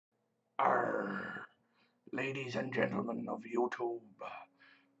Arr, ladies and gentlemen of YouTube,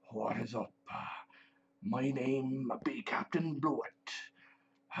 what is up? My name be Captain Bluett.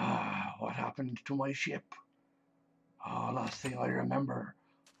 What happened to my ship? Last thing I remember,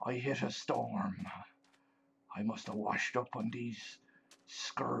 I hit a storm. I must have washed up on these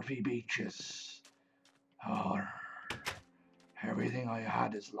scurvy beaches. Arr, everything I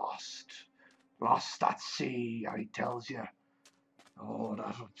had is lost. Lost at sea, I tells you. Oh,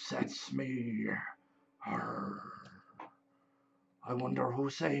 that upsets me. Arr. I wonder who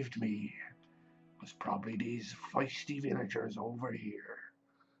saved me. It was probably these feisty villagers over here.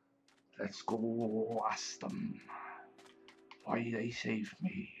 Let's go ask them why they saved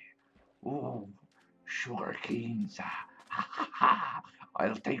me. Oh, sugar canes. Ha ha ha!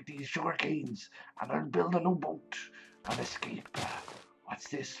 I'll take these sugar canes and I'll build a new boat and escape. What's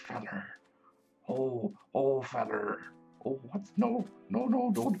this, feller? Oh, feller. Oh, what's no,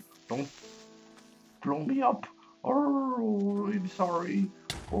 don't blow me up. Oh, I'm sorry.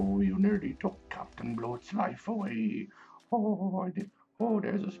 Oh, you nearly took Captain Bloat's life away. Oh, I did. Oh,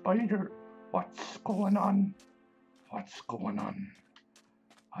 there's a spider. What's going on? What's going on?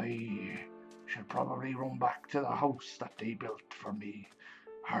 I should probably run back to the house that they built for me.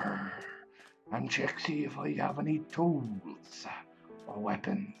 Arr, and check see if I have any tools or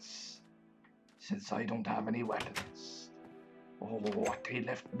weapons. Since I don't have any weapons. Oh, what, they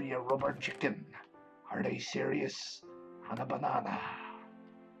left me a rubber chicken. Are they serious? And a banana.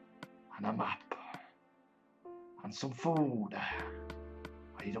 And a map. And some food.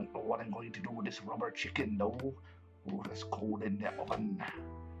 I don't know what I'm going to do with this rubber chicken though. Oh, that's cold in the oven.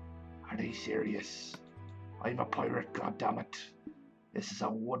 Are they serious? I'm a pirate, goddammit. This is a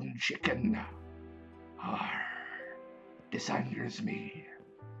wooden chicken. Arr, this angers me.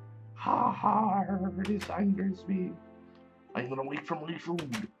 Ha ha, this angers me. I'm gonna wait for my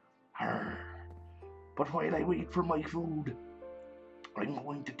food. Arr. But while I wait for my food, I'm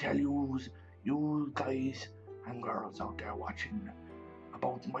going to tell you guys and girls out there watching,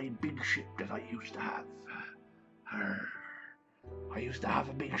 about my big ship that I used to have. I used to have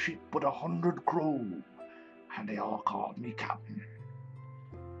a big ship with 100 crew, and they all called me Captain.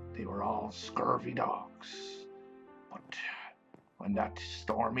 They were all scurvy dogs. But when that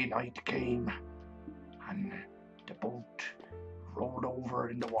stormy night came, and the boat rolled over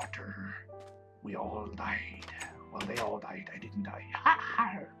in the water, we all died. Well, they all died. I didn't die. Ha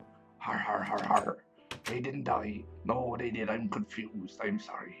ha! Har har har har. They didn't die. No, they did. I'm confused. I'm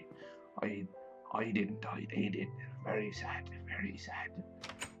sorry. I didn't die. They did. Very sad. Very sad.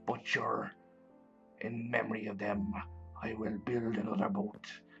 But sure, in memory of them, I will build another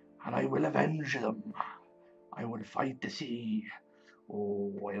boat, and I will avenge them. I will fight the sea.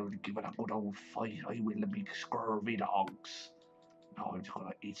 Oh, I'll give it a good old fight. I will, the big scurvy dogs. Now I'm just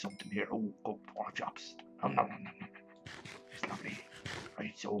gonna eat something here. Oh, go pork chops. Nom. It's lovely.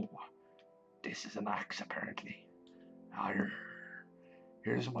 Right, so this is an axe apparently. Arr.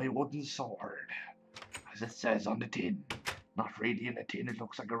 Here's my wooden sword, as it says on the tin. Not really in the tin. It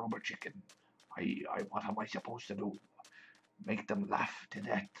looks like a rubber chicken. What am I supposed to do? Make them laugh to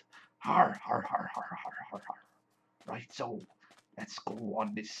death. Har har har har har har har. Right, so let's go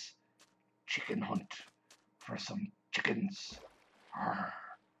on this chicken hunt for some chickens. Arr.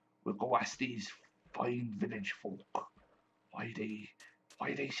 We'll go ask these fine village folk why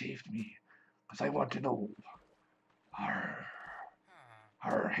they saved me, because I want to know. Arr,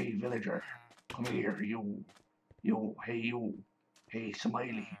 hey villager, come here, hey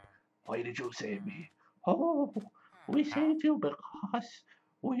Smiley, why did you save me? Oh, we saved you because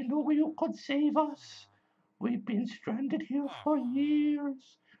we knew you could save us. We've been stranded here for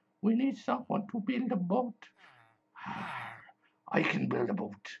years. We need someone to build a boat. Arr, I can build a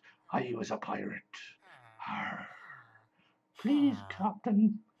boat. I was a pirate. Arr. Please,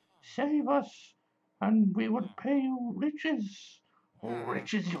 Captain, save us, and we will pay you riches. Oh,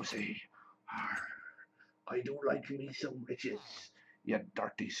 riches, you say? Arr. I do like me some riches, you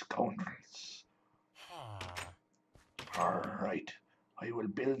dirty scoundrels. All right, I will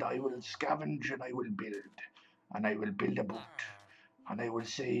scavenge, and I will build, and I will build a boat, and I will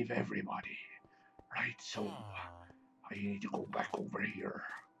save everybody. Right, so I need to go back over here.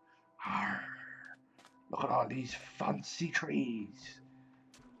 Arr. Look at all these fancy trees.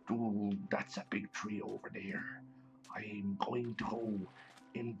 Dude, that's a big tree over there. I'm going to go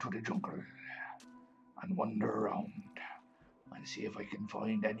into the jungle and wander around and see if I can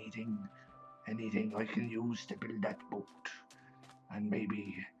find anything I can use to build that boat and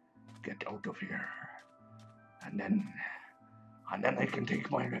maybe get out of here. And then I can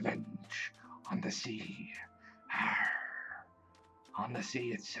take my revenge on the sea. On the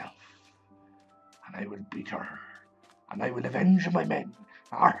sea itself. and I will beat her, and I will avenge my men.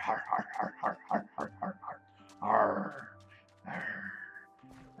 Arr, arr, arr, arr, arr, arr, arr, arr, arr, arr.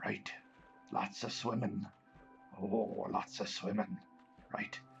 Right, lots of swimming. Oh, lots of swimming.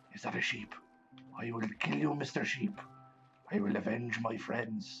 Right, is that a sheep? I will kill you, Mr. Sheep. I will avenge my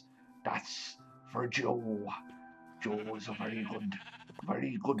friends. That's for Joe. Joe is a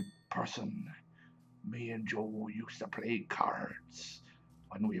very good person. Me and Joe used to play cards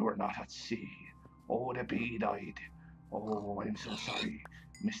when we were not at sea. Oh, the bee died. Oh, I'm so sorry,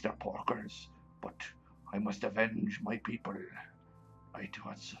 Mr. Porkers, but I must avenge my people. Right,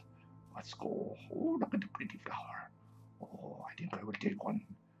 let's go. Oh, look at the pretty flower. Oh, I think I will take one.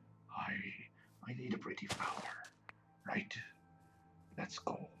 I need a pretty flower. Right, let's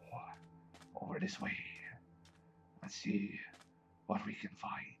go over this way. Let's see what we can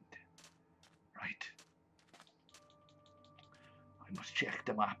find. Right. I must check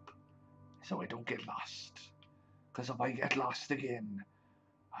the map so I don't get lost. Because if I get lost again,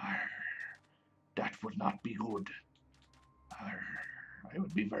 that would not be good. I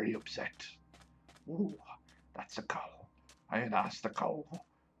would be very upset. Oh, that's a cow. I had asked the cow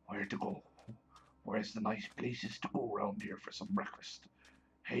where to go. Where's the nice places to go around here for some breakfast?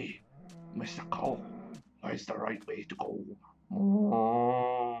 Hey, Mr. Cow, where's the right way to go?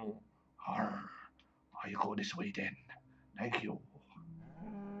 I'll go this way then. Thank you.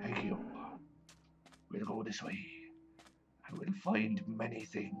 Thank you. We'll go this way. I will find many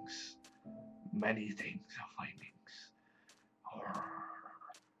things. Many things of findings.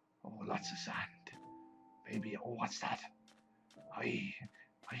 Oh, lots of sand. Maybe, oh, what's that? I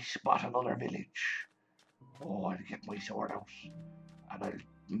spot another village. Oh, I'll get my sword out and I'll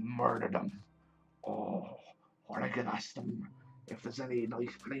murder them. Oh, or I can ask them if there's any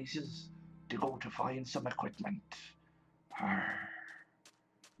nice places to go to find some equipment.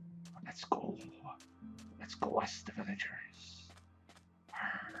 Let's go. Let's go ask the villagers.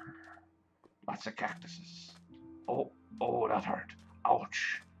 Lots of cactuses. Oh, that hurt.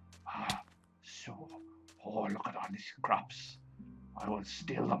 Ouch. Oh, look at all these crops. I will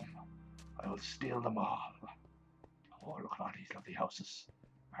steal them. I will steal them all. Oh, look at all these lovely houses.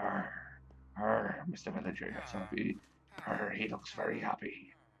 Mr. Villager, you're so happy. He looks very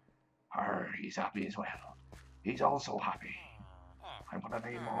happy. He's happy as well. He's also happy. I'm gonna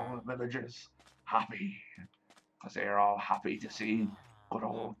name all the villagers Happy, because they're all happy to see good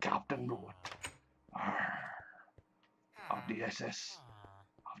old Captain Bluett. Of the SS.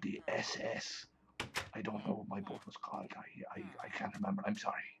 Of the SS. I don't know what my boat was called. I can't remember. I'm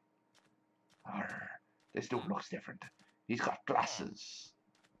sorry. This dude looks different. He's got glasses.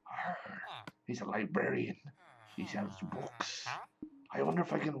 He's a librarian. He sells books. I wonder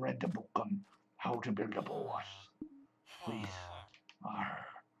if I can rent a book on how to build a boat. Please.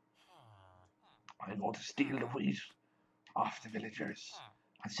 I'm going to steal the wheat off the villagers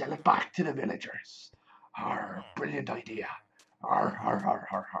and sell it back to the villagers. Brilliant idea.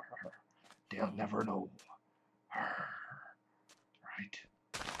 They'll never know. Right.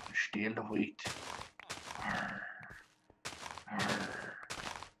 Steal the wheat.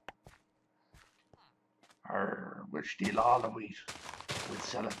 We'll steal all the wheat. We'll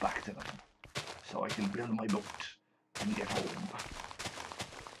sell it back to them so I can build my boat and get home.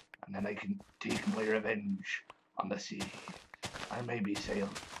 And then I can take my revenge on the sea and maybe sell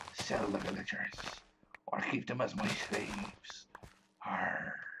the villagers or keep them as my slaves.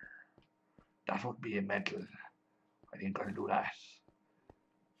 That would be a mental. I think I'll do that.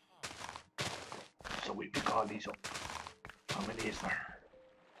 So we pick all these up. How many is there?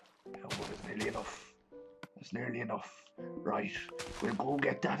 Oh, there's nearly enough. There's nearly enough. Right, we'll go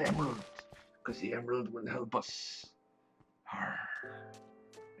get that emerald, because the emerald will help us.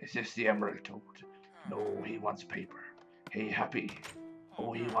 Is this the emerald toad? No, he wants paper. Hey, Happy.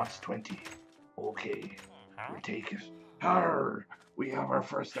 Oh, he wants 20. Okay, we'll take it. We have our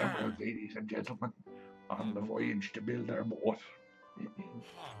first emerald, ladies and gentlemen, on the voyage to build our boat.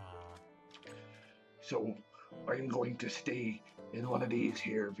 So, I'm going to stay in one of these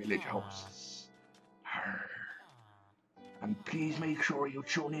here village houses. And please make sure you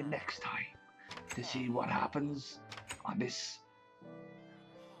tune in next time to see what happens on this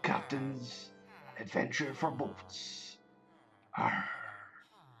Captain's Adventure for Boats.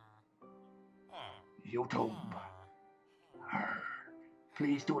 YouTube.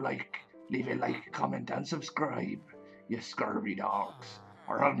 Please do leave a like, comment and subscribe, you scurvy dogs,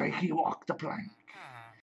 or I'll make you walk the plank.